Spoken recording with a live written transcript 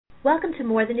Welcome to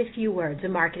More Than a Few Words, a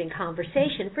marketing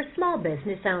conversation for small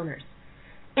business owners.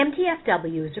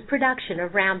 MTFW is a production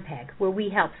of Roundpeg, where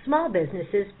we help small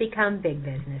businesses become big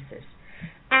businesses.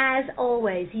 As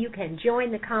always, you can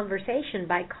join the conversation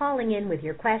by calling in with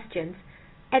your questions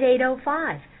at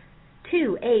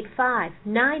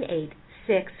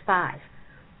 805-285-9865.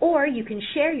 Or you can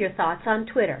share your thoughts on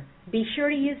Twitter. Be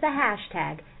sure to use the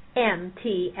hashtag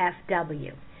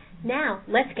MTFW. Now,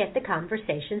 let's get the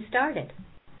conversation started.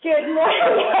 Good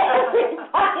morning,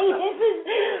 everybody. This is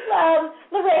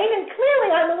Lorraine, and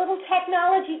clearly I'm a little tech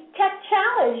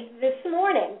challenged this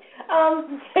morning.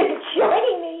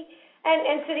 Joining me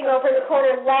and sitting over in the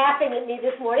corner laughing at me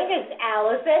this morning is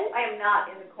Allison. I am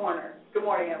not in the corner. Good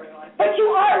morning, everyone. But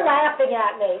you are laughing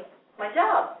at me. My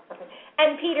job.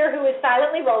 And Peter, who is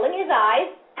silently rolling his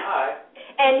eyes. Hi.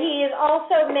 And he is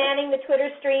also manning the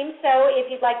Twitter stream, so if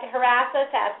you'd like to harass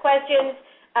us, ask questions,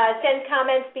 send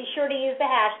comments, be sure to use the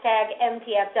hashtag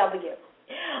MTFW.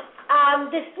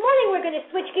 This morning we're going to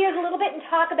switch gears a little bit and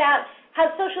talk about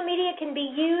how social media can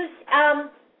be used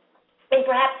in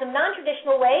perhaps some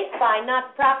non-traditional ways by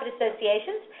not-for-profit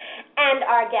associations. And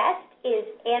our guest is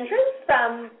Andrew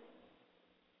from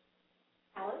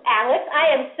Alice.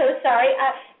 I am so sorry.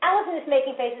 Allison is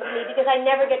making faces at me because I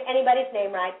never get anybody's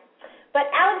name right.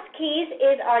 But Alex Keys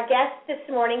is our guest this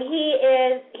morning.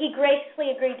 He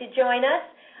graciously agreed to join us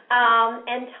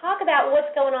and talk about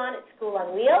what's going on at School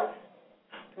on Wheels.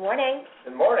 Good morning.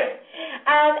 Good morning.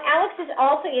 Alex is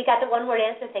also, you got the one-word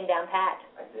answer thing down pat.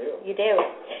 I do. You do.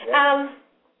 Yeah.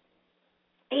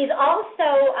 He's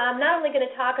also not only going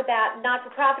to talk about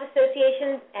not-for-profit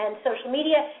associations and social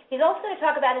media, he's also going to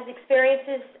talk about his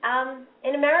experiences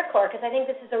in AmeriCorps, because I think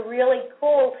this is a really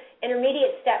cool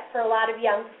intermediate step for a lot of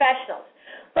young professionals.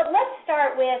 But let's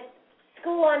start with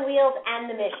School on Wheels and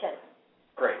the mission.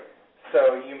 Great.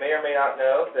 So you may or may not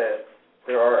know that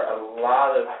there are a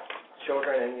lot of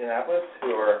children in Indianapolis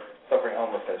who are suffering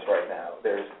homelessness right now.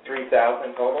 There's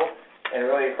 3,000 total, and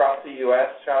really across the U.S.,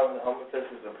 childhood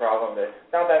homelessness is a problem that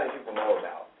not that many people know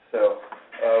about. So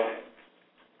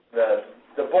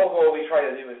the bulk of what we try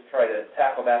to do is try to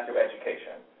tackle that through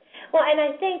education. Well, and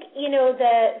I think,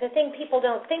 the thing people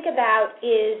don't think about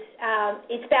is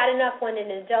it's bad enough when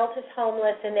an adult is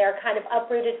homeless and they're kind of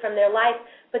uprooted from their life,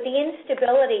 but the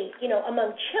instability,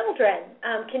 among children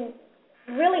can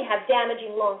really have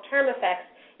damaging long-term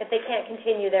effects if they can't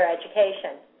continue their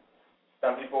education.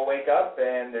 Some people wake up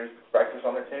and there's breakfast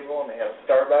on their table and they have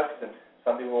Starbucks, and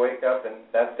some people wake up and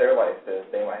that's their life.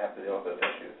 They might have to deal with those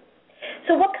issues.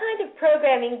 So what kind of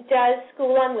programming does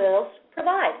School on Wheels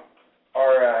provide?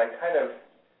 Our kind of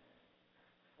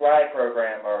flag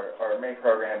program, our main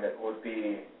program, it would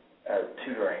be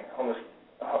tutoring, homeless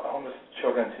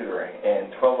children tutoring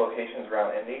in 12 locations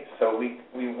around Indy. So we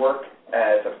work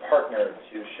as a partner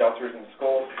to shelters and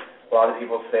schools. A lot of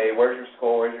people say, where's your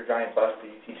school, where's your giant bus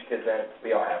that you teach kids in?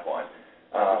 We don't have one.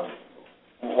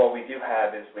 What we do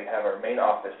have is we have our main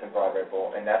office in Broad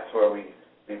Ripple, and that's where we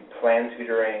plan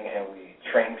tutoring and we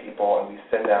train people and we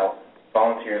send out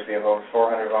volunteers. We have over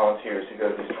 400 volunteers who go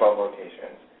to these 12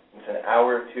 locations. It's an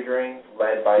hour of tutoring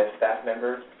led by a staff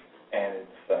member, and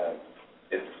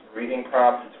it's reading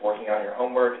prompts, it's working on your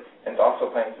homework, and it's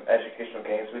also playing some educational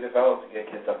games we developed to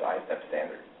get kids up to ISTEP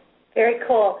standards. Very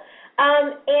cool.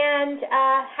 And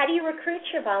how do you recruit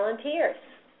your volunteers?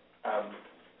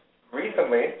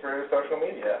 Recently, through social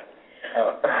media.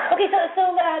 Okay, so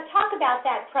talk about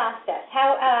that process.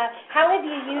 How have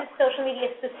you used social media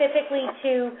specifically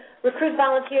to recruit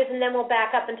volunteers, and then we'll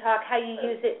back up and talk how you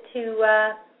use it to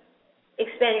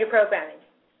expand your programming.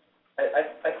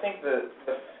 I think the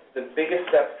biggest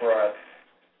step for us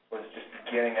was just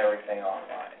getting everything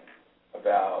online.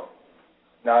 About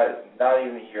not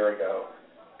even a year ago,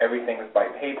 everything was by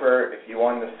paper. If you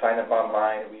wanted to sign up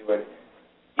online, we would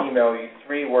email you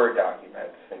 3 Word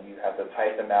documents, and you have to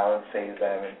type them out and save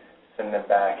them and send them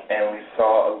back. And I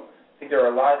think there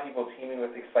were a lot of people teeming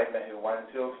with excitement who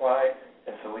wanted to apply,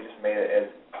 and so we just made it as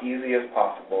easy as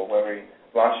possible. When we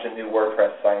launched a new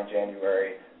WordPress site in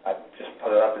January, I just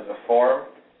put it up as a form,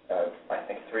 I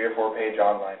think 3 or 4 page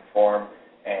online form,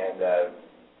 and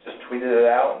just tweeted it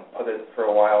out and put it for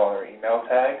a while on our email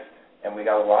tags. And we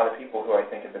got a lot of people who I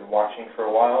think have been watching for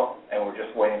a while and were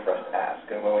just waiting for us to ask.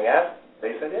 And when we asked,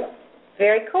 they said yes.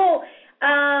 Very cool.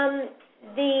 The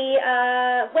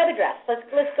web address. Let's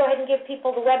go ahead and give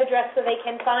people the web address so they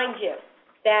can find you.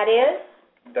 That is?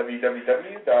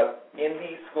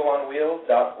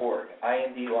 www.indyschoolonwheels.org.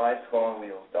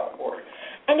 INDYschoolonwheels.org.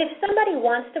 And if somebody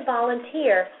wants to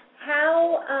volunteer,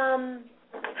 how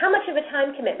much of a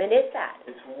time commitment is that?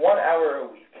 It's 1 hour a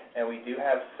week, and we do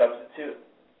have substitute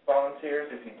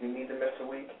volunteers if you do need to miss a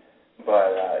week.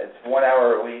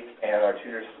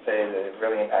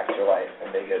 impact your life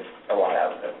and they get a lot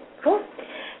out of it. Cool.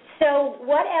 So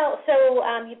what else? So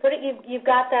you've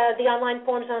got the online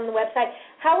forms on the website.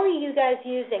 How are you guys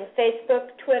using Facebook,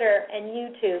 Twitter, and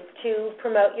YouTube to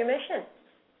promote your mission?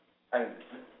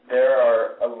 There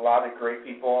are a lot of great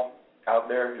people out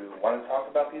there who want to talk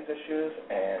about these issues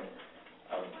and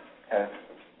kind of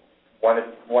want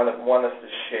us to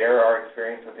share our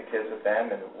experience with the kids with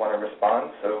them and want to respond.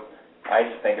 So I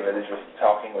just think of it as just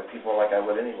talking with people like I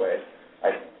would anyways.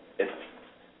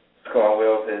 School on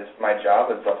Wheels is my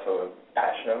job. It's also a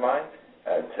passion of mine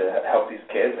to help these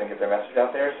kids and get their message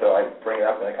out there. So I bring it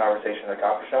up in a conversation at a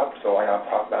coffee shop, so why not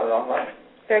talk about it online?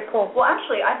 Very cool. Well,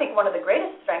 actually, I think one of the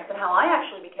greatest strengths and how I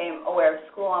actually became aware of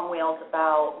School on Wheels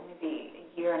about maybe a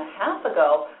year and a half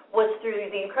ago was through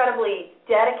the incredibly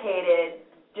dedicated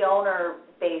donor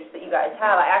base that you guys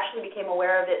have. I actually became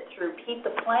aware of it through Pete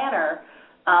the Planner.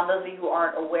 Those of you who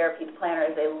aren't aware, Pete the Planner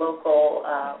is a local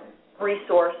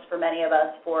resource for many of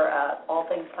us for all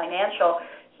things financial.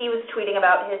 He was tweeting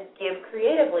about his Give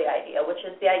Creatively idea, which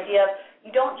is the idea of you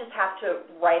don't just have to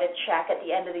write a check at the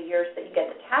end of the year so that you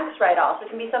get the tax write-off. It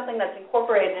can be something that's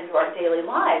incorporated into our daily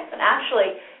lives. And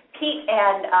actually, Pete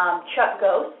and Chuck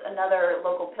Ghost, another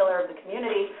local pillar of the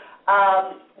community,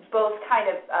 both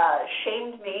kind of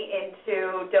shamed me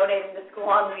into donating to School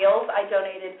on Wheels. I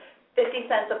donated 50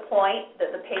 cents a point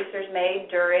that the Pacers made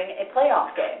during a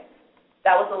playoff game.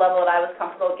 That was the level that I was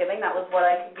comfortable giving. That was what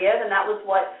I could give, and that was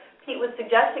what Pete was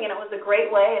suggesting, and it was a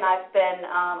great way, and I've been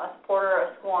a supporter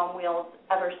of School on Wheels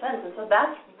ever since. And so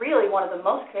that's really one of the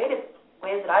most creative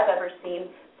ways that I've ever seen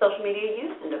social media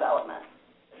used in development.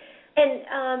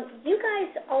 And you guys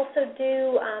also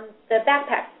do the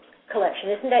backpack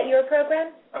collection. Isn't that your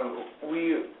program?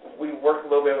 We work a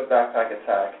little bit with Backpack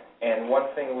Attack, and one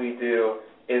thing we do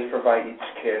is provide each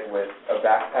kid with a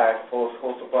backpack full of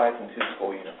school supplies and 2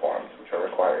 school uniforms, which are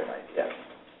required in IDS.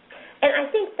 And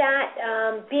I think that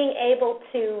being able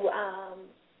to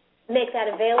make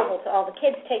that available to all the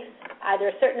kids takes either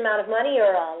a certain amount of money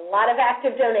or a lot of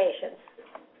active donations.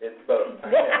 It's both.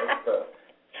 Yeah, it's both.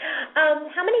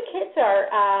 How many kids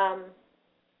are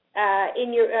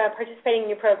participating in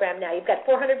your program now? You've got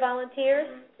 400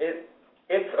 volunteers?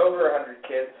 It's over 100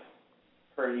 kids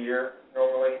per year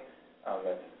normally. I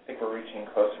think we're reaching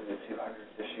closer to 200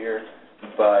 this year,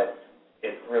 but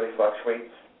it really fluctuates.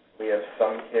 We have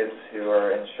some kids who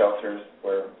are in shelters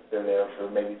where they're there for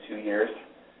maybe 2 years.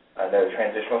 They're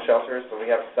transitional shelters, but we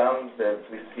have some that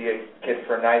we see a kid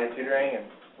for a night of tutoring, and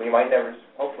we might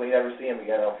hopefully never see him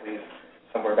again. Hopefully he's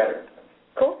somewhere better.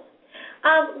 Cool.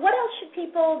 What else should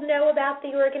people know about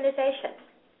the organization?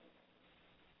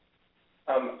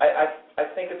 I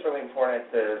think it's really important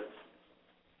to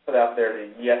put out there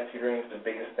that, yes, tutoring is the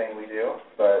biggest thing we do,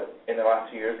 but in the last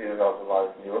 2 years we developed a lot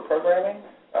of newer programming.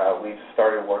 We've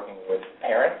started working with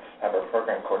parents, have our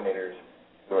program coordinators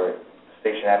who are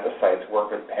stationed at the sites work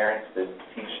with parents to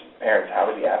teach parents how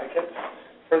to be advocates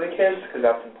for the kids, because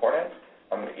that's important.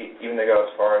 Even they go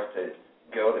as far as to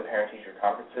go to parent-teacher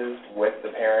conferences with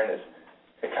the parent as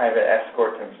kind of an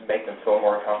escort to make them feel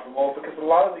more comfortable, because a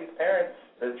lot of these parents,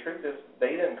 the truth is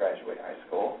they didn't graduate high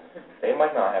school. They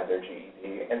might not have their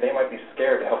GED, and they might be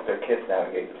scared to help their kids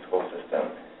navigate the school system.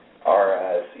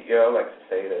 Our CEO likes to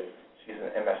say that she's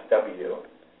an MSW,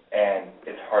 and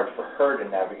it's hard for her to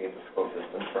navigate the school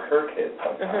system for her kids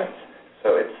sometimes.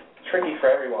 So it's tricky for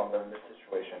everyone, but in this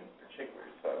situation in particular.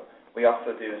 So we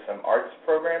also do some arts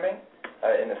programming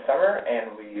in the summer,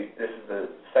 and this is the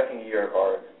second year of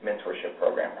our mentorship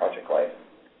program, Project Life.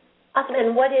 Awesome.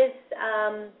 And what is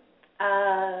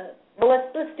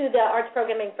let's do the arts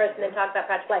programming first and then talk about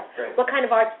Project Life. Great. What kind of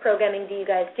arts programming do you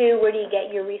guys do? Where do you get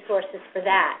your resources for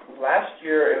that? Last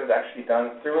year it was actually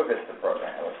done through a VISTA program,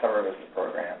 a summer VISTA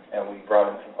program, and we brought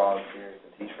in some volunteers to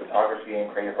teach photography and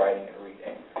creative writing and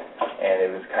reading, and it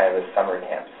was kind of a summer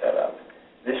camp setup.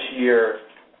 This year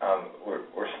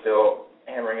we're still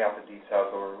hammering out the details,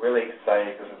 but we're really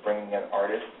excited because we're bringing in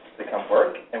artists to come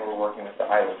work, and we're working with the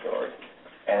Iowa Sword,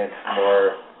 and it's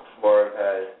more of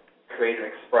a creative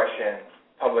expression,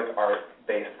 public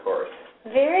art-based course.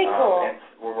 Very cool. And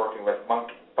we're working with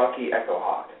Bunky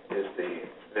Echohawk is the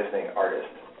visiting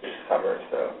artist this summer,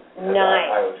 so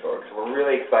nice. Iowa Sword. So we're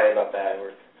really excited about that.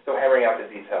 We're still hammering out the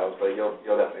details, but you'll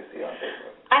definitely see it on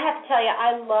Facebook. I have to tell you,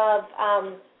 I love.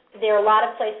 There are a lot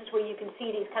of places where you can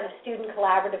see these kind of student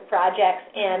collaborative projects,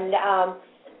 and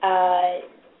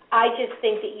I just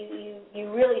think that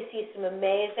you really see some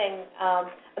amazing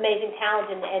talent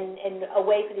and a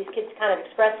way for these kids to kind of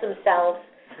express themselves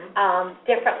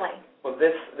differently. Well,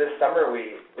 this summer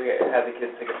we had the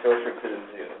kids take a field trip to the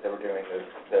zoo. They were doing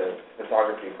the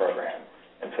photography program,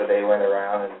 and so they went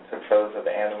around and took photos of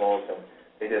the animals, and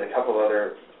they did a couple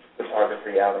other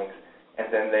photography outings, and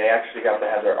then they actually got to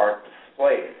have their art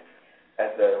displayed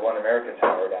at the One America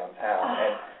Tower downtown.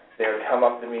 And they would come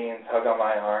up to me and tug on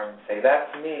my arm and say, "That's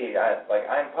me.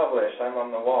 I'm published. I'm on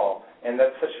the wall." And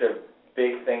that's such a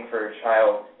big thing for a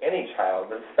child, any child,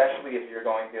 but especially if you're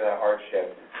going through that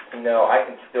hardship, to know I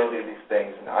can still do these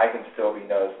things and I can still be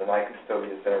noticed and I can still be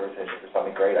a center of attention for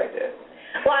something great I did.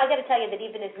 Well, I got to tell you that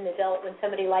even as an adult, when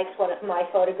somebody likes one of my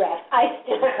photographs, I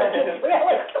still think it's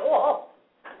really cool.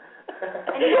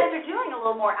 And you guys are doing a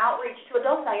little more outreach to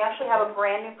adults now. You actually have a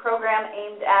brand new program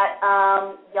aimed at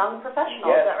young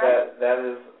professionals. Yes, is that right? that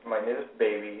is my newest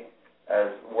baby.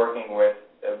 As working with,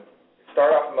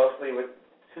 start off mostly with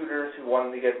tutors who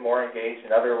wanted to get more engaged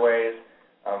in other ways.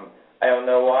 I don't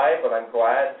know why, but I'm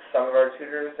glad some of our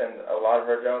tutors and a lot of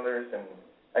our donors and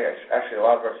actually a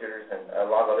lot of our tutors and a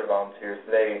lot of other volunteers,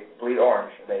 they bleed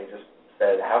orange, and they just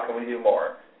said, how can we do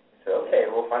more? So, okay,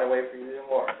 we'll find a way for you to do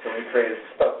more. So we created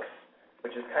Spokes,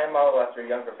 which is kind of modeled after a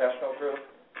young professional group,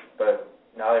 but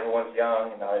not everyone's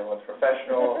young and not everyone's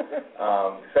professional,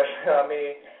 especially not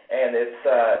me. And it's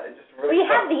just really. Well, you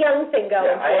have the young thing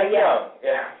going for you. I am young,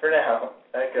 for now.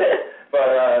 That goes.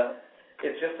 But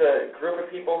it's just a group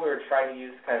of people who are trying to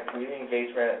use kind of community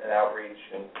engagement and outreach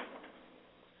and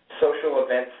social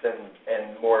events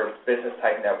and more business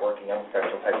type networking, young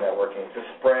professional type networking to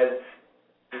spread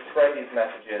these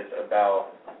messages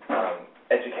about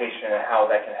education and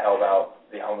how that can help out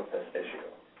the homelessness issue.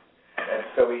 And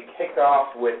so we kicked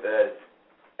off with an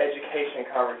education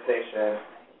conversation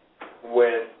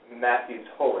with Matthew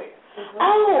Tully.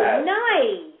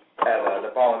 Nice! At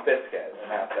the Ball and Biscuit in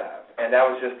Mass. And that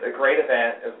was just a great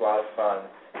event. It was a lot of fun.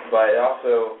 But it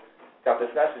also got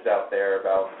this message out there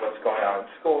about what's going on in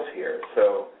schools here.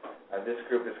 So this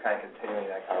group is kind of continuing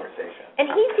that conversation.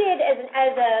 And he did,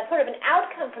 as a sort of an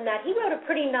outcome from that, he wrote a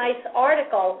pretty nice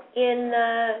article in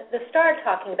the Star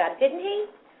talking about it, didn't he?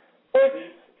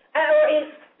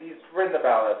 He's written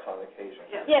about us on occasion.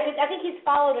 Yeah, because I think he's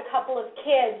followed a couple of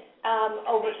kids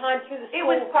over time through the school. It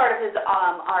was part of his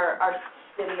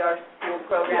our school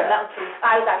program. Yeah. That was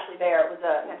I was actually there. It was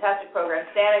a fantastic program,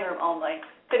 standing room only.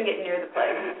 Couldn't get near the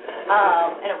place,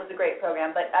 and it was a great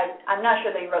program. But I'm not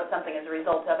sure that he wrote something as a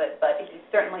result of it. But he's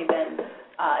certainly been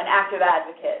an active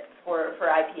advocate for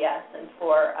IPS and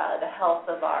for the health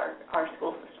of our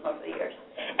school system over the years.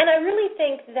 And I really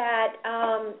think that,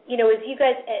 as you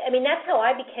guys, that's how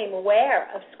I became aware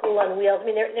of School on Wheels. I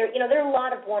mean, there are a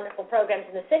lot of wonderful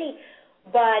programs in the city,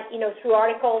 but, through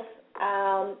articles,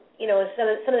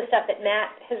 some of the stuff that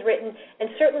Matt has written, and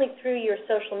certainly through your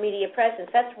social media presence,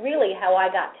 that's really how I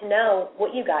got to know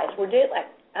what you guys were doing.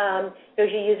 Because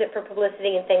you use it for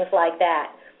publicity and things like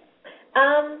that.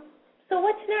 So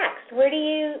what's next? Where do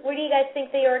you guys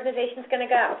think the organization's going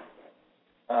to go?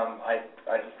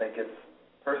 I just think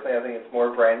personally, I think it's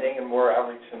more branding and more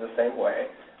outreach in the same way.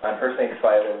 I'm personally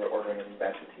excited that we're ordering a new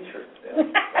batch of T-shirts today.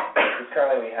 Because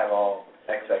currently we have all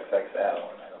XXXL,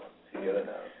 and I don't see the other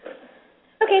nose. But.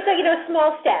 Okay, so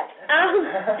small steps. I'm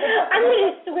going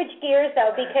to switch gears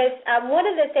though, because one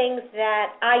of the things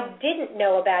that I didn't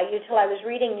know about you until I was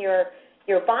reading your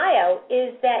bio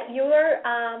is that you're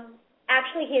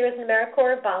actually here as an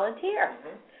AmeriCorps volunteer.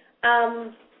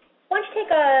 Mm-hmm. Why don't you take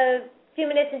a few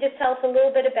minutes and just tell us a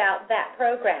little bit about that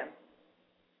program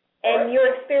and your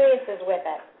experiences with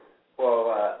it.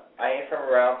 Well, I ain't from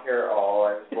around here at all.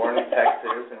 I was born in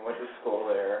Texas and went to school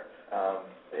there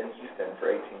in Houston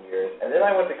for 18 years. And then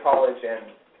I went to college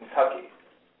in Kentucky.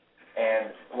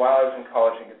 And while I was in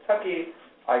college in Kentucky,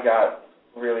 I got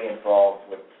really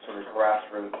involved with sort of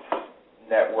grassroots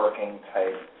networking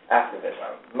type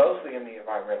activism, mostly in the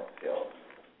environmental field.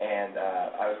 And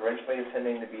I was originally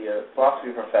intending to be a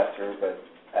philosophy professor, but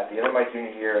at the end of my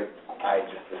junior year, I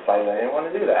just decided I didn't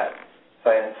want to do that.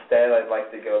 So instead, I'd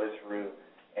like to go this route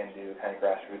and do kind of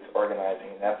grassroots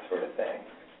organizing and that sort of thing.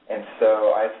 And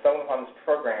so I stumbled upon this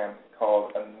program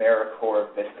called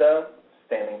AmeriCorps Vista,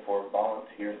 standing for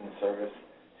Volunteers in Service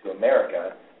to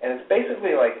America. And it's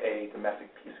basically like a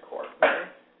domestic Peace Corps.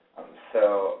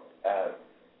 So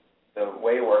the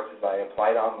way it works is I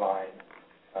applied online.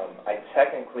 I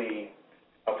technically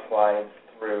applied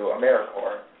through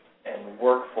AmeriCorps and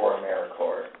work for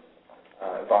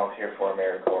AmeriCorps, volunteer for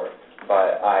AmeriCorps,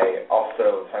 but I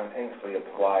also simultaneously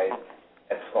applied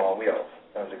at School on Wheels.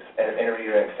 I was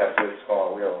interviewed and accepted at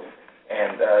School on Wheels.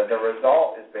 And the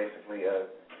result is basically a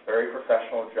very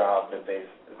professional job that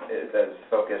is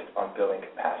focused on building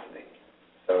capacity.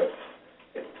 So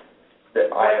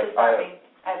I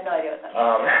have no idea what that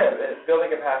means.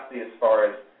 Building capacity as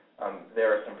far as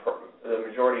there are the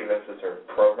majority of vistas are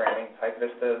programming type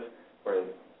vistas, where,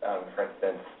 for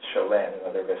instance, Shalyn,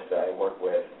 another Vista I work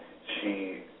with,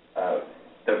 she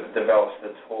develops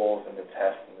the tools and the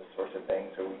tests and the sorts of things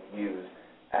that we use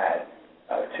at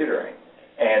tutoring.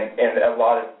 And a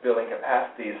lot of building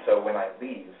capacities, so when I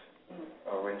leave,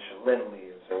 or when Shalyn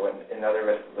leaves, or when another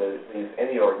Vista leaves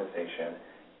any organization,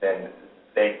 then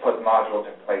they put modules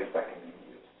in place that can be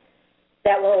used.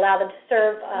 That will allow them to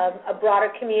serve a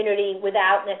broader community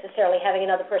without necessarily having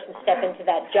another person step into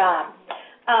that job,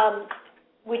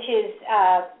 which is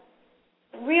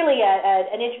really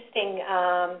an interesting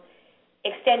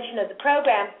extension of the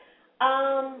program.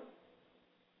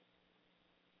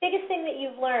 Biggest thing that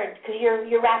you've learned, because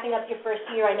you're wrapping up your first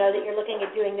year, I know that you're looking at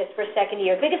doing this for a second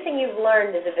year. Biggest thing you've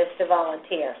learned as a Vista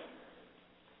volunteer?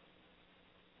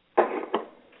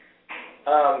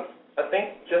 I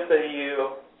think just that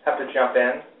you have to jump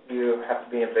in, you have to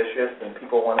be ambitious, and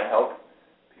people want to help.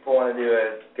 People want to do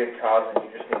a good cause, and you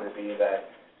just need to be that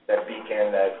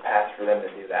beacon that asks for them to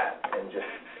do that. And just,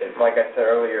 like I said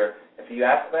earlier, if you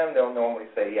ask them, they'll normally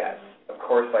say yes. Of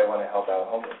course I want to help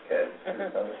out homeless kids.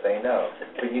 Who's going to say no?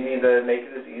 But you need to make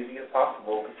it as easy as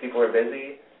possible because people are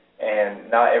busy,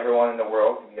 and not everyone in the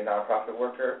world can be a nonprofit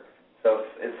worker. So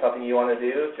if it's something you want to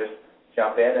do, just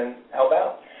jump in and help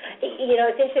out. You know,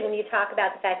 it's interesting when you talk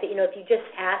about the fact that, if you just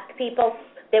ask people,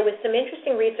 there was some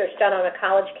interesting research done on a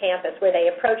college campus where they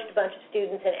approached a bunch of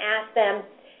students and asked them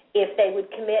if they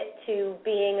would commit to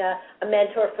being a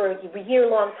mentor for a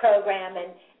year-long program,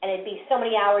 and it'd be so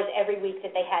many hours every week that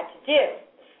they had to do.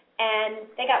 And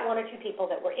they got one or two people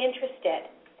that were interested.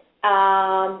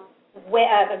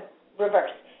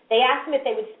 Reverse. They asked them if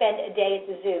they would spend a day at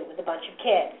the zoo with a bunch of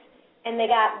kids. And they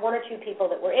got one or two people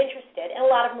that were interested. And a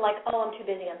lot of them were like, oh, I'm too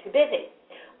busy.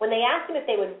 When they asked them if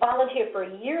they would volunteer for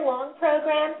a year-long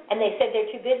program, and they said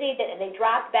they're too busy, and they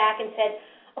dropped back and said,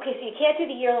 okay, so you can't do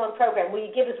the year-long program. Will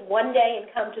you give us one day and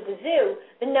come to the zoo?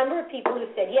 The number of people who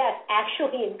said yes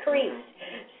actually increased.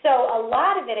 So a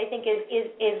lot of it, I think,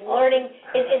 is learning,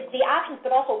 is the options, but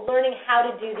also learning how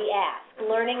to do the ask,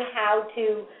 learning how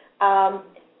to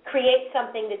create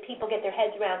something that people get their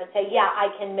heads around and say, yeah,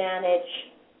 I can manage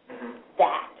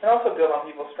that. And also build on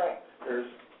people's strengths. There's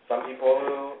some people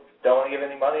who don't want to give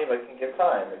any money but can give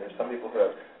time, and there's some people who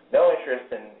have no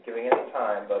interest in giving any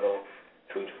time but will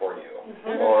tweet for you.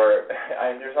 Or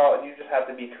you just have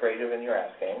to be creative in your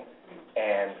asking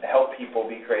and help people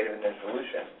be creative in their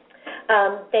solution.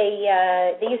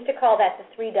 They used to call that the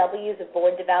 3 W's of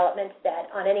board development,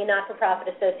 that on any not-for-profit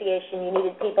association you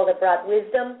needed people that brought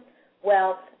wisdom,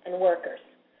 wealth, and workers.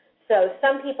 So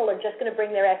some people are just going to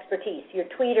bring their expertise. Your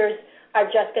tweeters are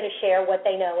just going to share what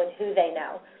they know and who they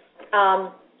know.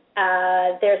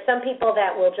 There's some people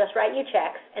that will just write you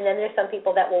checks, and then there's some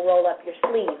people that will roll up your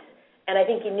sleeves. And I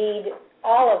think you need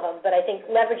all of them, but I think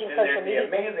leveraging social media.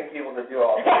 There's the amazing people that do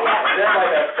all of that. They're my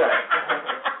best friends.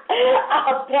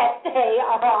 I'll bet they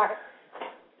are.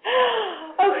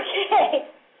 Okay.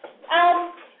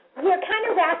 We're kind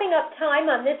of wrapping up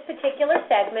time on this particular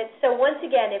segment, so once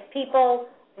again, if people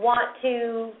want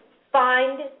to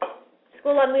find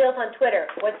School on Wheels on Twitter,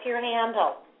 what's your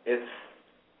handle? It's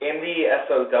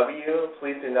IndySOW.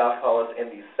 Please do not call us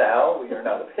Indy Sal. We are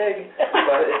not a pig.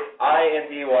 But it's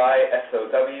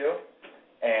INDYSOW.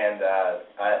 And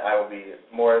I will be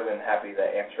more than happy to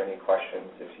answer any questions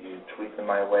if you tweet them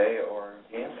my way or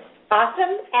DM me.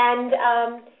 Awesome.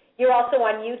 And you're also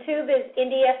on YouTube as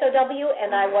IndySOW,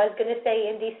 and I was going to say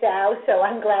Indy Sal, so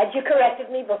I'm glad you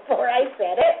corrected me before I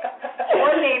said it.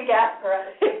 One name gap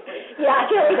correction. Yeah, I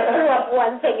can only screw up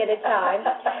one thing at a time.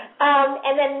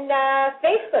 And then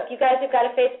Facebook. You guys have got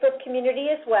a Facebook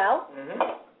community as well.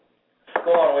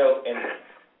 School on Wheels Indy.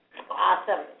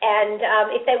 Awesome. And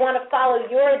if they want to follow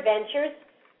your adventures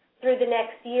through the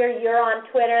next year, you're on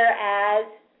Twitter as?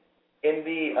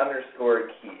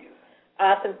 Indy_Keys.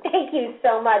 Awesome. Thank you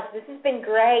so much. This has been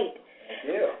great. Thank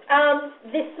you.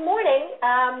 This morning,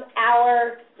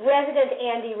 our resident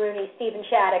Andy Rooney, Stephen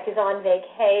Shattuck, is on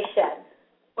vacation.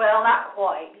 Well, not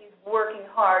quite. He's working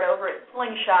hard over at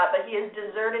Slingshot, but he has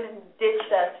deserted and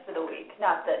ditched us for the week.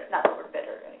 Not that we're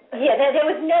bitter or anything. Yeah, there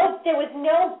was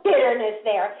no bitterness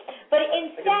there. But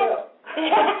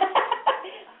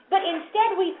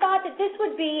instead, we thought that this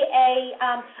would be a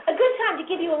good time to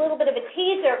give you a little bit of a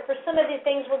teaser for some of the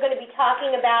things we're going to be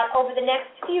talking about over the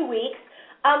next few weeks.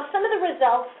 Some of the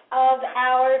results of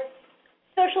our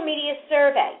social media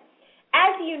survey.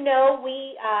 As you know,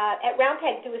 we at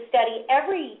Roundpeg do a study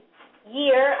every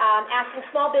year asking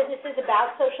small businesses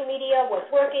about social media,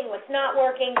 what's working, what's not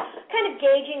working, kind of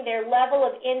gauging their level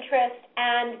of interest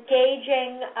and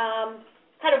gauging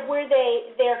kind of where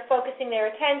they're focusing their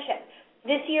attention.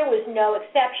 This year was no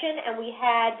exception, and we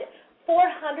had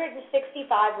 465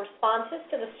 responses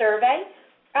to the survey.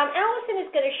 Allison is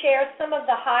going to share some of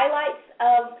the highlights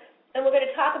and we're going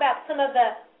to talk about some of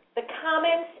the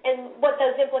comments and what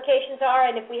those implications are,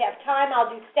 and if we have time,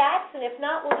 I'll do stats, and if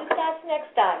not, we'll do stats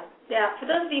next time. Yeah, for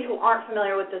those of you who aren't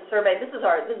familiar with this survey, this is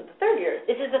the third year.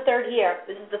 This is the third year.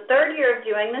 This is the third year of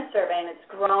doing this survey, and it's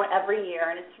grown every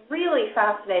year, and it's really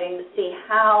fascinating to see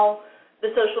how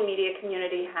the social media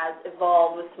community has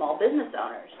evolved with small business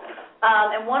owners.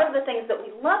 And one of the things that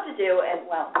we love to do, and,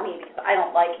 well, me, because I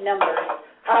don't like numbers,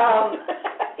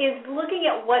 is looking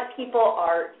at what people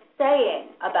are saying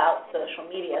about social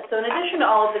media. So in addition to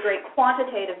all of the great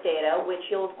quantitative data, which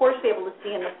you'll of course be able to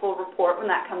see in the full report when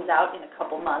that comes out in a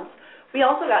couple months, we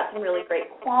also got some really great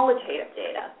qualitative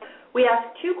data. We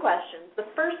asked two questions, the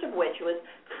first of which was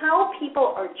how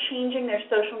people are changing their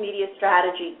social media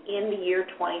strategy in the year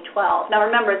 2012. Now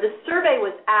remember, the survey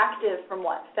was active from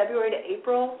what, February to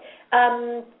April?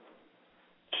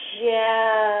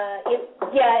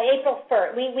 April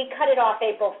 1st. We cut it off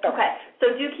April 1st. Okay,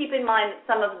 so do keep in mind that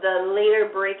some of the later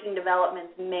breaking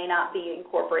developments may not be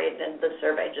incorporated in the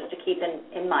survey, just to keep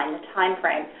in mind the time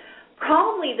frame.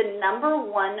 Probably the number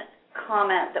one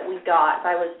comment that we got, if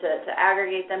I was to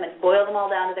aggregate them and boil them all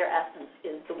down to their essence,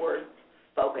 is the word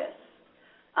focus.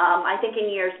 I think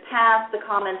in years past, the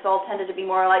comments all tended to be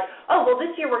more like, oh, well,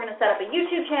 this year we're going to set up a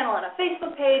YouTube channel and a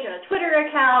Facebook page and a Twitter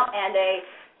account and a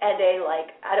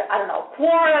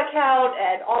Quora account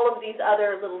and all of these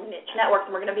other little niche networks,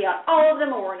 and we're going to be on all of them,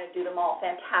 and we're going to do them all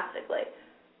fantastically.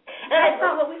 And that's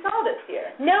not what we saw this year.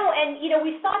 No, and,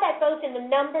 we saw that both in the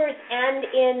numbers and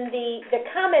in the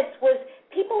comments was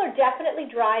people are definitely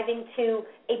driving to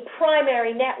a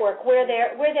primary network where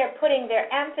they're putting their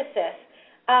emphasis.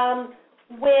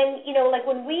 When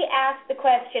we asked the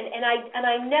question, and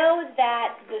I know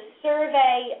that the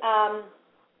survey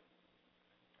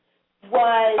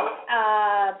was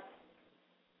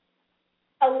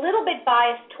a little bit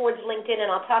biased towards LinkedIn,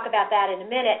 and I'll talk about that in a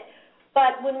minute.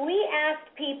 But when we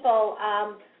asked people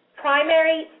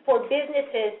primary for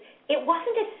businesses, it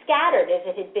wasn't as scattered as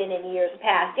it had been in years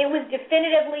past. It was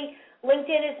definitively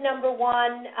LinkedIn is number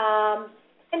one,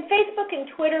 and Facebook and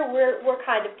Twitter were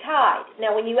kind of tied.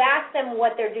 Now, when you ask them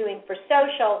what they're doing for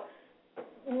social,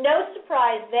 no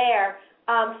surprise there.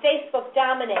 Facebook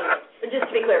dominated.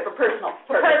 Just to be clear, for personal.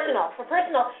 For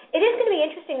personal. It is going to be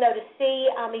interesting, though, to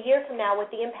see a year from now what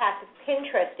the impact of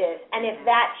Pinterest is, and if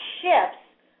that shifts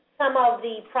some of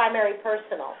the primary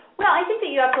personal. Well, I think that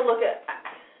you have to look at,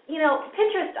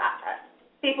 Pinterest.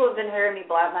 People have been hearing me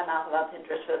blab my mouth about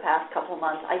Pinterest for the past couple of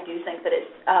months. I do think that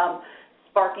it's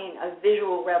sparking a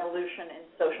visual revolution in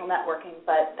social networking,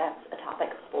 but that's a topic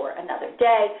for another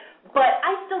day. But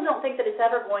I still don't think that it's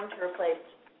ever going to replace.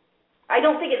 I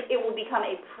don't think it will become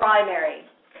a primary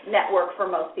network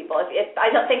for most people. I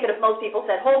don't think that if most people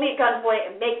said, hold me at gunpoint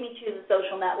and make me choose a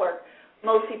social network,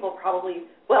 most people probably,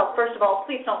 well, first of all,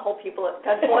 please don't hold people at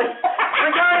gunpoint.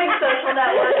 Regarding social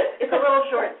networks, it's a little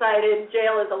short-sighted.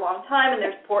 Jail is a long time, and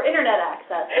there's poor Internet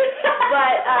access.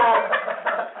 But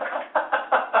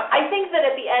I think that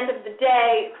at the end of the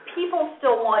day, people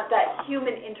still want that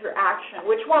human interaction,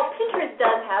 which while Pinterest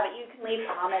does have it, you can leave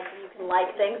comments and you can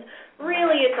like things,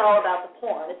 really it's all about the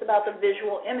porn. It's about the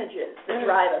visual images that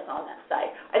drive us on that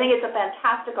site. I think it's a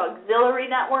fantastic auxiliary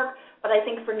network, but I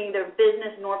think for neither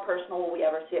business nor personal will we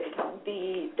ever see it become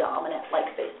the dominant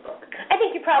like Facebook. I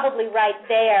think you're probably right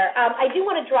there. I do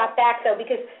want to drop back, though,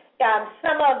 because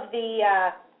some of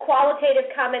the qualitative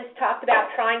comments talked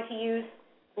about trying to use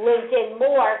LinkedIn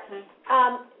more.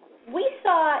 We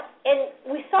saw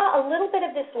a little bit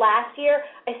of this last year.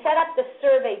 I set up the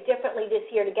survey differently this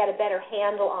year to get a better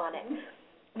handle on it.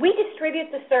 We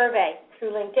distribute the survey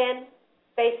through LinkedIn,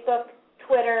 Facebook,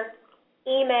 Twitter,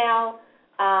 email,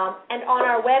 and on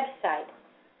our website.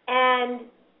 And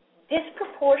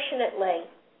disproportionately,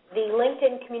 the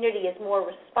LinkedIn community is more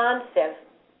responsive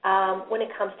when it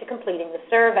comes to completing the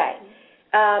survey.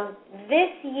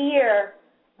 This year,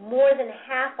 more than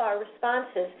half our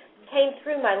responses came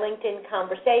through my LinkedIn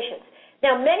conversations.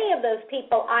 Now, many of those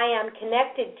people I am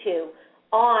connected to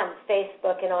on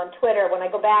Facebook and on Twitter when I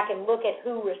go back and look at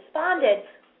who responded,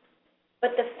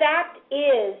 but the fact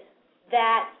is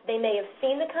that they may have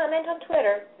seen the comment on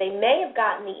Twitter, they may have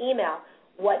gotten the email.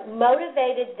 What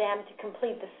motivated them to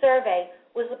complete the survey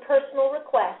was a personal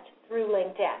request through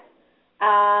LinkedIn.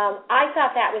 I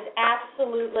thought that was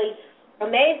absolutely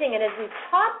amazing, and as we've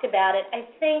talked about it, I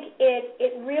think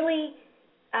it really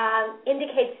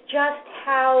indicates just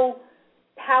how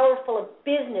powerful a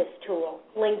business tool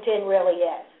LinkedIn really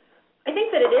is. I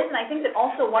think that it is, and I think that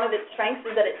also one of its strengths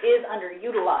is that it is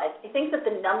underutilized. I think that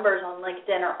the numbers on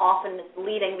LinkedIn are often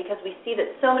misleading because we see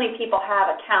that so many people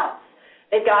have accounts.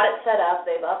 They've got it set up,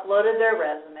 they've uploaded their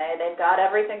resume, they've got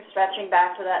everything stretching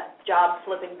back to that job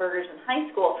flipping burgers in high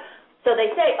school. So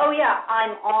they say, oh yeah,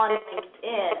 I'm on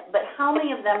LinkedIn, but how many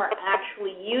of them are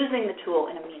actually using the tool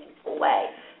in a meaningful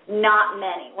way? Not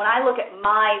many. When I look at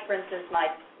for instance,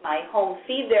 my home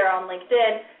feed there on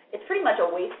LinkedIn, it's pretty much a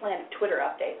wasteland of Twitter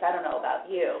updates. I don't know about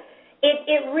you.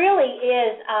 It really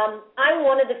is. I'm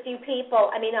one of the few people,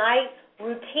 I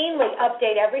routinely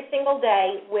update every single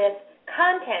day with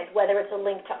content, whether it's a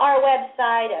link to our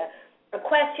website, a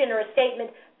question or a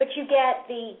statement, but you get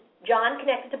the John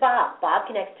connected to Bob, Bob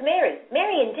connects to Mary,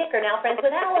 Mary and Dick are now friends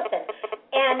with Allison.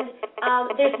 And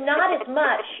there's not as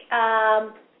much,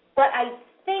 but I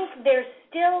think there's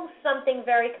still something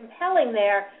very compelling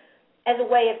there as a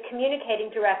way of communicating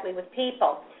directly with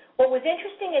people. What was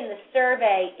interesting in the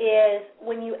survey is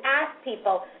when you ask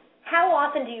people, how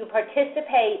often do you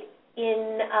participate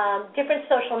in different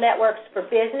social networks for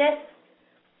business,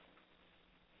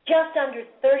 just under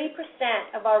 30%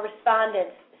 of our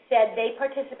respondents said they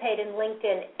participate in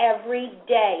LinkedIn every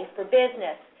day for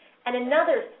business, and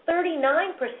another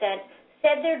 39%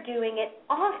 said they're doing it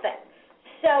often.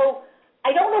 So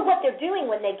I don't know what they're doing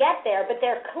when they get there, but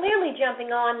they're clearly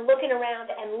jumping on, looking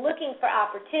around, and looking for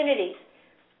opportunities.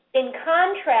 In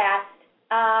contrast,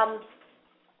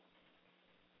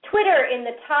 Twitter in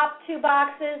the top two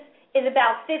boxes is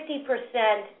about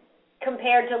 50%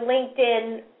 compared to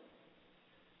LinkedIn,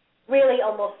 really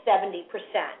almost 70%.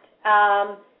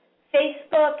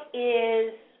 Facebook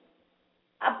is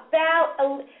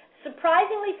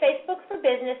surprisingly, Facebook for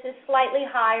business is slightly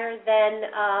higher than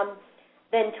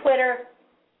Twitter.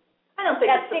 I don't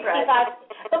think it's surprising.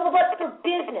 65. But what's for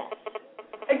business?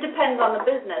 It depends on the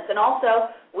business. And also,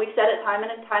 we've said it time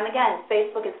and time again,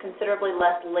 Facebook is considerably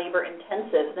less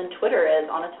labor-intensive than Twitter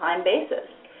is on a time basis.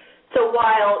 So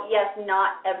while, yes,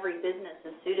 not every business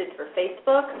is suited for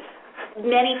Facebook,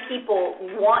 many people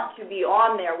want to be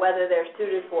on there whether they're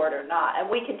suited for it or not.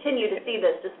 And we continue to see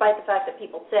this despite the fact that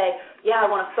people say, yeah, I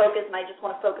want to focus and I just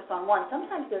want to focus on one.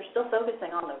 Sometimes they're still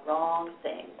focusing on the wrong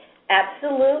thing.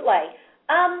 Absolutely.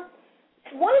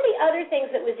 One of the other things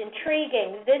that was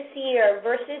intriguing this year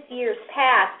versus years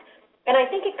past, and I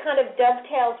think it kind of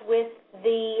dovetails with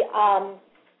the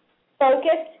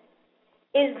focus,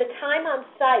 is the time on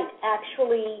site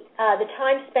actually, the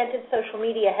time spent in social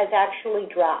media has actually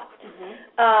dropped.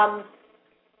 40%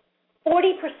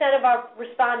 of our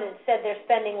respondents said they're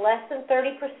spending less than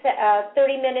 30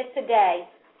 minutes a day,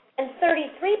 and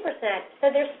 33%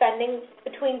 said they're spending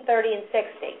between 30 and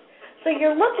 60. So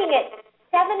you're looking at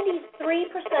 73%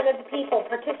 of the people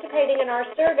participating in our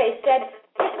survey said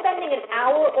they're spending an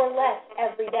hour or less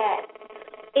every day.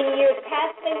 In years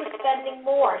past, they were spending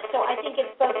more, so I think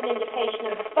it's both an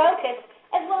indication of the focus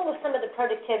as well as some of the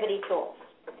productivity tools.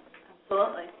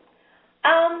 Absolutely.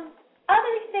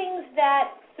 Other things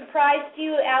that surprised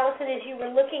you, Allison, as you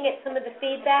were looking at some of the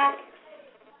feedback?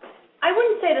 I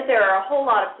wouldn't say that there are a whole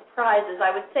lot of surprises.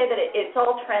 I would say that it's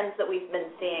all trends that we've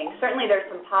been seeing. Certainly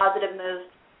there's some positive moves.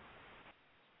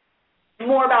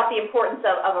 More about the importance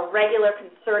of a regular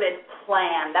concerted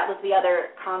plan. That was the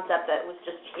other concept that was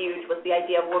just huge, was the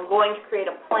idea of we're going to create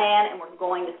a plan and we're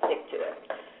going to stick to it.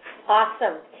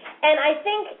 Awesome. And I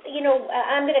think,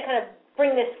 I'm going to kind of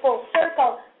bring this full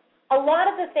circle. A lot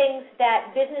of the things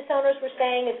that business owners were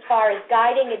saying as far as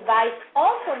guiding advice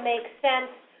also makes sense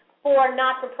for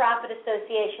not-for-profit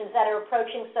associations that are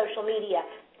approaching social media.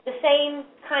 The same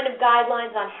kind of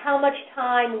guidelines on how much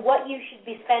time, what you should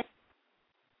be spending,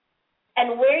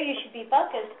 and where you should be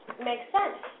focused makes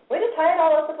sense. Way to tie it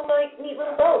all up with a neat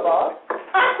little bow, Bob.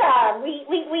 Awesome. We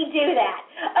do that.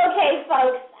 Okay,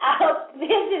 folks,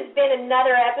 this has been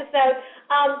another episode.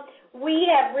 We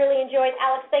have really enjoyed.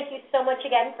 Alex, thank you so much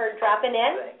again for dropping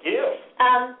in. Thank you.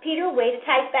 Peter, wave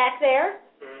tight back there.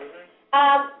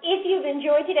 If you've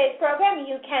enjoyed today's program,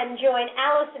 you can join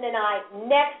Allison and I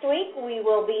next week. We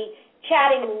will be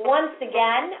chatting once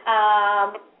again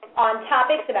on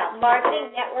topics about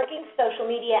marketing, networking, social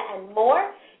media, and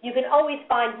more. You can always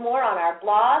find more on our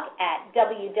blog at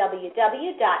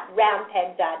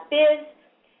www.roundpeg.biz.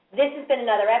 This has been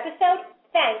another episode.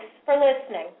 Thanks for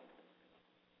listening.